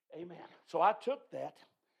for you. Amen. So I took that.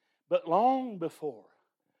 But long before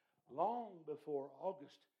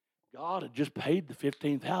August, God had just paid the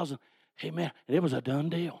 $15,000. Amen. And it was a done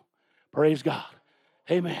deal. Praise God.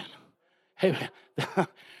 Amen. Amen.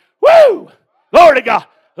 Woo! Glory to God.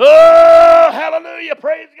 Oh, hallelujah.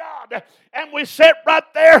 Praise God. And we sat right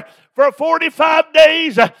there for 45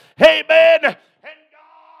 days. Amen. And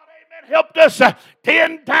God, amen, helped us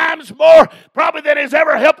 10 times more probably than He's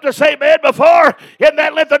ever helped us, amen, before in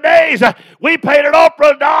that length of days. We paid it off,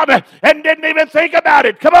 Brother Don, and didn't even think about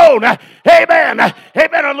it. Come on. Amen.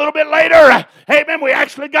 Amen. A little bit later, amen, we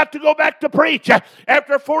actually got to go back to preach.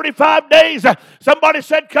 After 45 days, somebody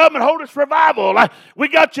said, come and hold us revival. We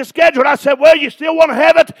got you scheduled. I said, well, you still want to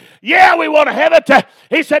have it? Yeah, we want to have it.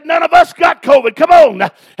 He said, none of us got COVID. Come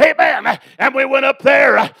on. Amen. And we went up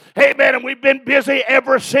there. Amen. And we've been busy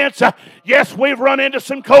ever since. Yes, we've run into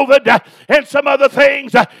some COVID and some other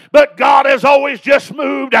things, but God has always just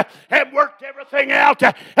moved and worked everything out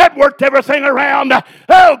and worked everything around.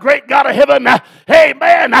 Oh, great God of heaven.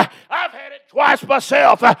 Amen. I've had it twice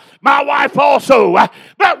myself, my wife also.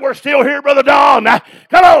 But we're still here, Brother Don.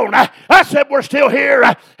 Come on. I said we're still here.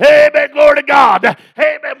 Amen. Glory to God.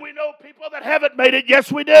 Amen. We know people that haven't made it.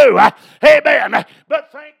 Yes, we do. Amen.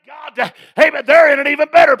 But thank God. Amen. They're in an even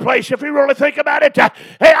better place if you really think about it. Hey,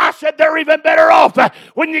 I said they're even better off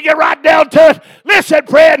when you get right down to it. Listen,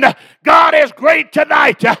 friend, God is great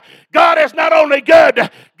tonight. God is not only good,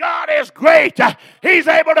 God is great. He's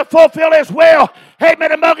able to fulfill His will.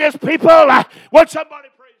 Amen. Among His people. Would somebody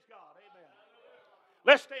praise God? Amen.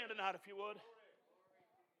 Let's stand tonight if you would.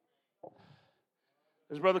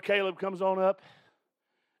 As Brother Caleb comes on up.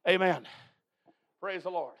 Amen. Praise the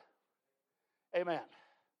Lord. Amen.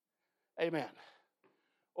 Amen.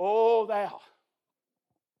 Oh, thou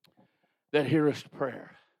that hearest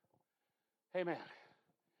prayer. Amen.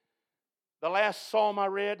 The last psalm I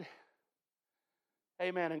read,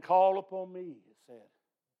 amen, and call upon me, it said,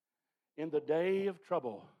 in the day of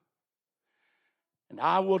trouble, and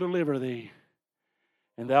I will deliver thee,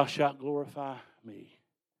 and thou shalt glorify me.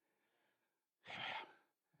 Amen.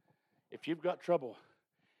 If you've got trouble,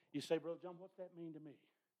 you say, Brother John, what's that mean to me?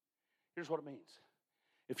 Here's what it means.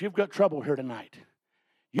 If you've got trouble here tonight,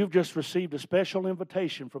 you've just received a special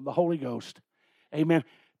invitation from the Holy Ghost, amen,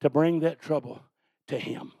 to bring that trouble to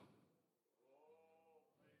Him.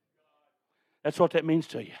 That's what that means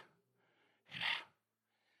to you.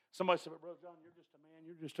 Somebody said, Brother John, you're just a man,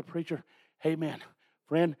 you're just a preacher. Amen.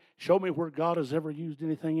 Friend, show me where God has ever used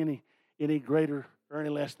anything any greater or any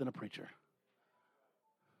less than a preacher.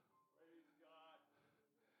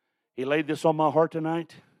 He laid this on my heart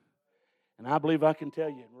tonight, and I believe I can tell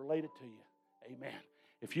you and relate it to you. Amen.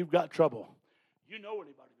 If you've got trouble, you know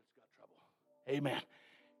anybody that's got trouble. Amen.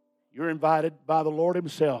 You're invited by the Lord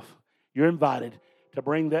Himself. You're invited to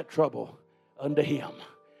bring that trouble unto Him.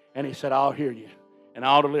 And He said, I'll hear you, and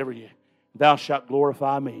I'll deliver you. Thou shalt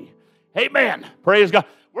glorify me. Amen. Praise God.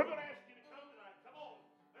 We're going to ask you to come tonight. Come on.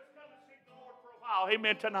 Let's come and seek the Lord for a while.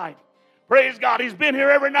 Amen tonight. Praise God. He's been here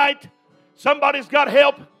every night. Somebody's got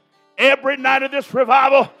help every night of this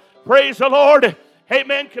revival. Praise the Lord.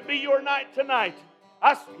 Amen. Could be your night tonight.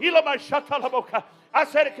 I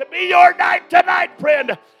said it could be your night tonight,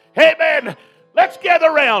 friend. Amen. Let's gather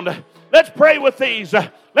around. Let's pray with these.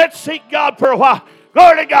 Let's seek God for a while.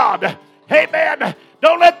 Glory to God. Amen.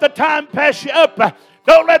 Don't let the time pass you up.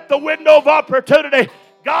 Don't let the window of opportunity.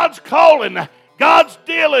 God's calling. God's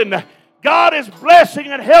dealing. God is blessing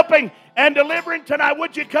and helping and delivering tonight.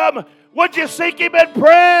 Would you come? Would you seek Him in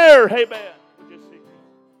prayer? Amen. Would you seek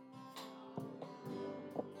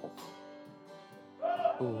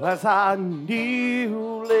Him? As I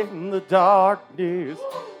kneel in the darkness,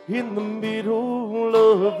 in the middle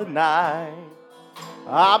of the night,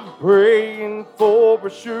 I'm praying for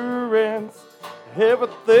assurance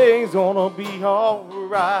everything's gonna be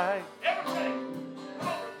alright.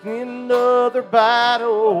 Another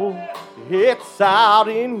battle, it's out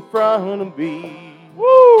in front of me.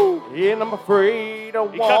 Woo! And I'm afraid I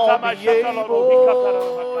won't be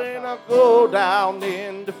able, and I'll go down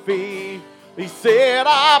in defeat. He said,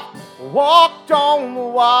 I've walked on the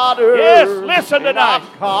water. Yes, listen tonight.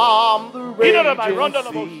 I've calmed the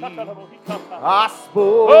raging sea. I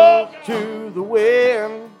spoke to the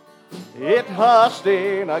wind. It hushed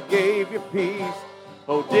and I gave you peace.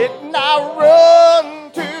 Oh, didn't I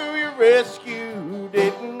run to your rescue?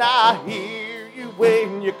 Didn't I hear you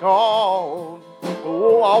when you called?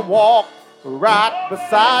 Oh, I walked right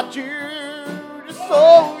beside you just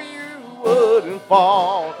so you wouldn't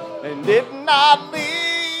fall. And didn't I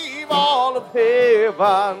leave all of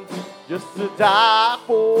heaven just to die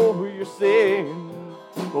for your sin?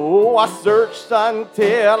 Oh, I searched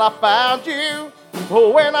until I found you.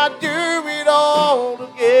 Oh, when I do it all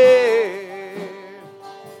again.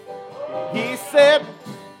 He said,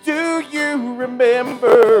 do you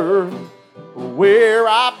remember where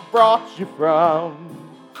I brought you from?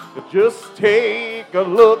 Just take a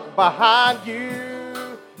look behind you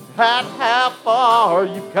at how far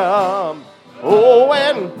you've come. Oh,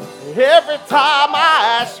 and every time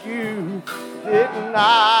I ask you, didn't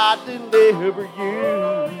I deliver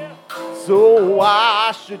you? So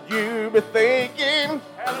why should you be thinking,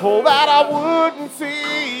 oh, that I wouldn't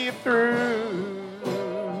see you through?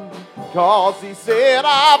 'Cause He said,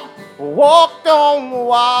 I've walked on the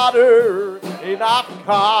water and I've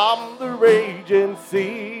calmed the raging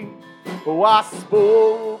sea. Oh, I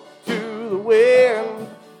spoke to the wind,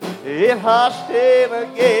 it hushed and I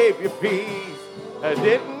gave you peace.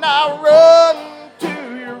 Didn't I run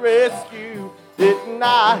to your rescue? Didn't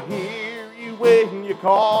I hear you when you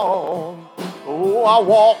called? Oh, I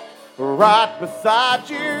walked right beside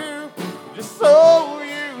you just so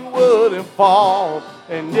you wouldn't fall.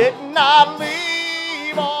 And didn't I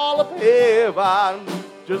leave all of heaven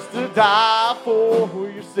just to die for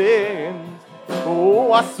your sins?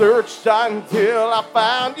 Oh, I searched until I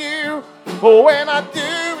found you. Oh, and I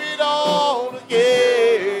do it all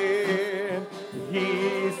again.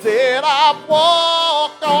 He said, I've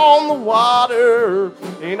walked on the water,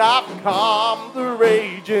 and I've calmed the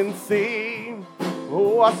raging sea.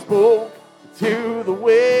 Oh, I spoke to the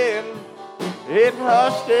wind, it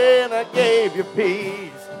hushed and I gave you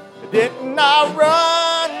peace. Didn't I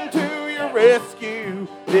run to your rescue?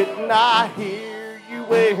 Didn't I hear you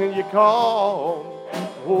when you called?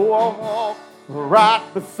 Oh, I walked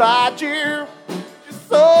right beside you just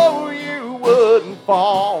so you wouldn't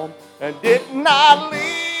fall. And didn't I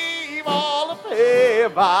leave all of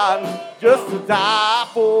heaven just to die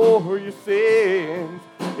for your sins?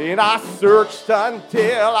 And I searched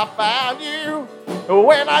until I found you,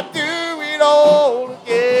 when I do it all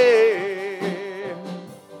again.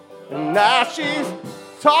 And now she's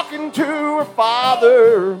talking to her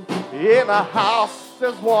father in a house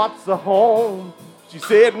that's once a home. She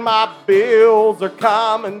said, my bills are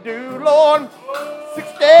coming due, Lord.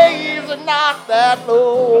 6 days are not that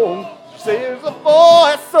long. She says, a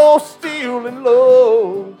voice so still and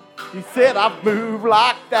low. He said, I've moved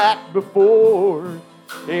like that before,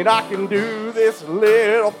 and I can do this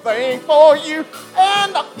little thing for you,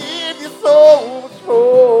 and I'll give you so much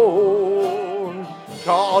more.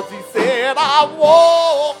 'Cause he said, I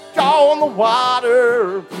walked on the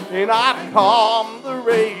water, and I calmed the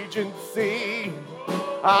raging sea.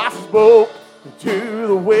 I spoke to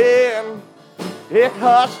the wind, it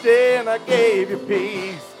hushed and I gave you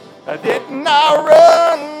peace. Didn't I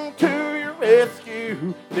run to your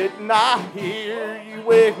rescue? Didn't I hear you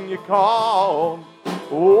when you called?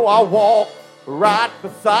 Oh, I walked right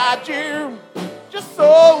beside you just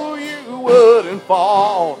so you wouldn't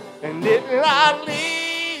fall. And didn't I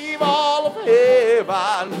leave all of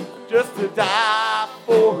heaven just to die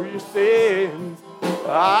for your sins?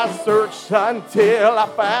 I searched until I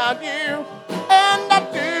found you, and I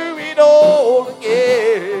do it all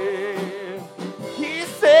again. He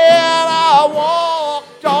said, I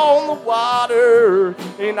walked on the water,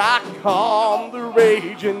 and I calmed the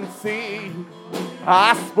raging sea.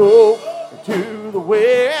 I spoke to the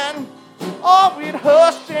wind, oh, it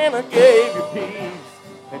hushed and I gave you peace.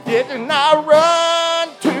 And didn't I run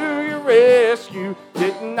to your rescue?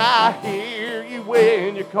 Didn't I hear you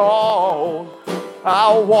when you called?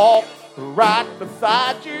 I walked right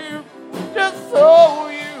beside you just so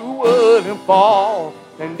you wouldn't fall.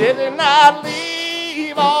 And didn't I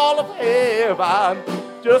leave all of heaven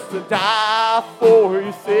just to die for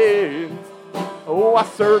your sins? Oh, I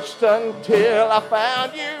searched until I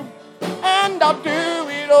found you, and I'll do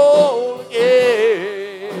it all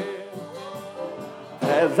again.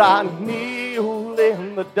 As I kneel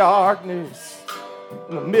in the darkness,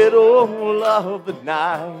 in the middle of the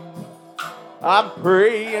night, I'm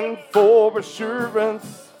praying for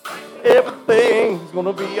assurance everything's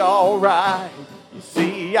gonna be all right. You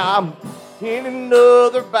see, I'm in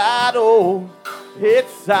another battle,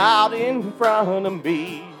 it's out in front of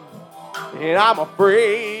me. And I'm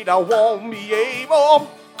afraid I won't be able,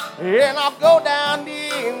 and I'll go down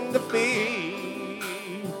in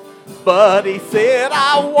defeat. But he said,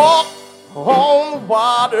 I walked on the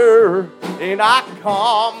water, and I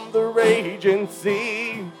calmed the raging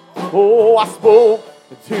sea. Oh, I spoke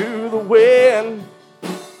to the wind,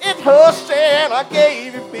 it hushed and I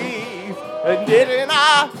gave you peace. And didn't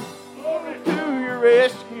I come to your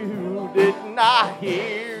rescue? Didn't I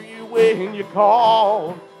hear you when you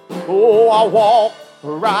called? Oh, I walked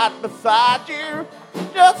right beside you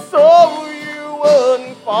just so you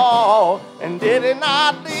wouldn't fall. And didn't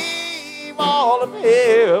I leave all of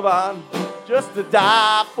heaven just to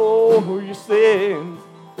die for your sins?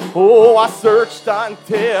 Oh, I searched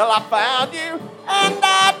until I found you, and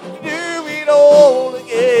I'd do it all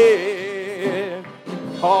again.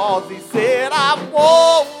 'Cause he said, I've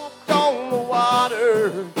walked on the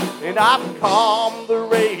water, and I've calmed the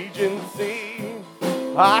raging sea.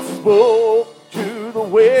 I spoke to the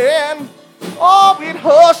wind, oh, it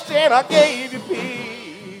hushed and I gave you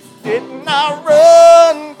peace. Didn't I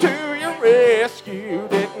run to your rescue?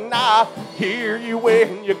 Didn't I hear you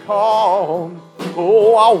when you called?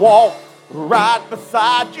 Oh, I walked right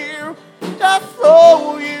beside you just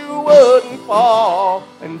so you wouldn't fall.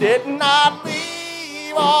 And didn't I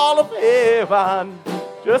leave all of heaven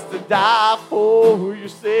just to die for your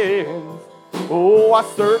sins? Oh, I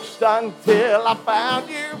searched until I found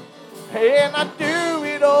you, and I do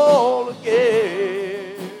it all again.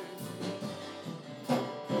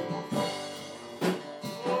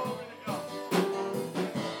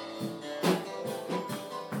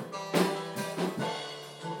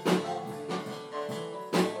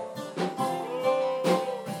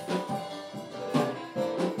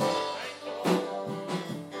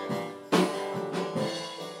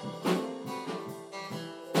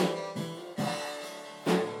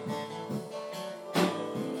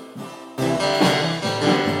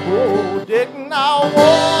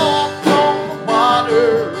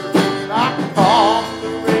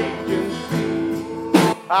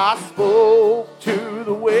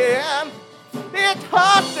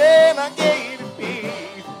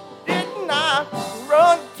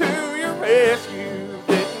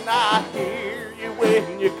 I hear you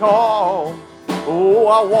when you call. Oh,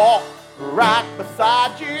 I walk right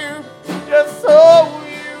beside you just so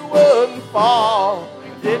you wouldn't fall.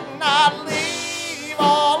 Did not leave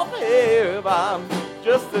all of heaven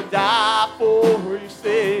just to die for your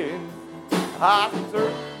sins. I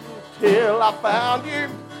searched till I found you,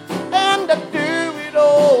 and I do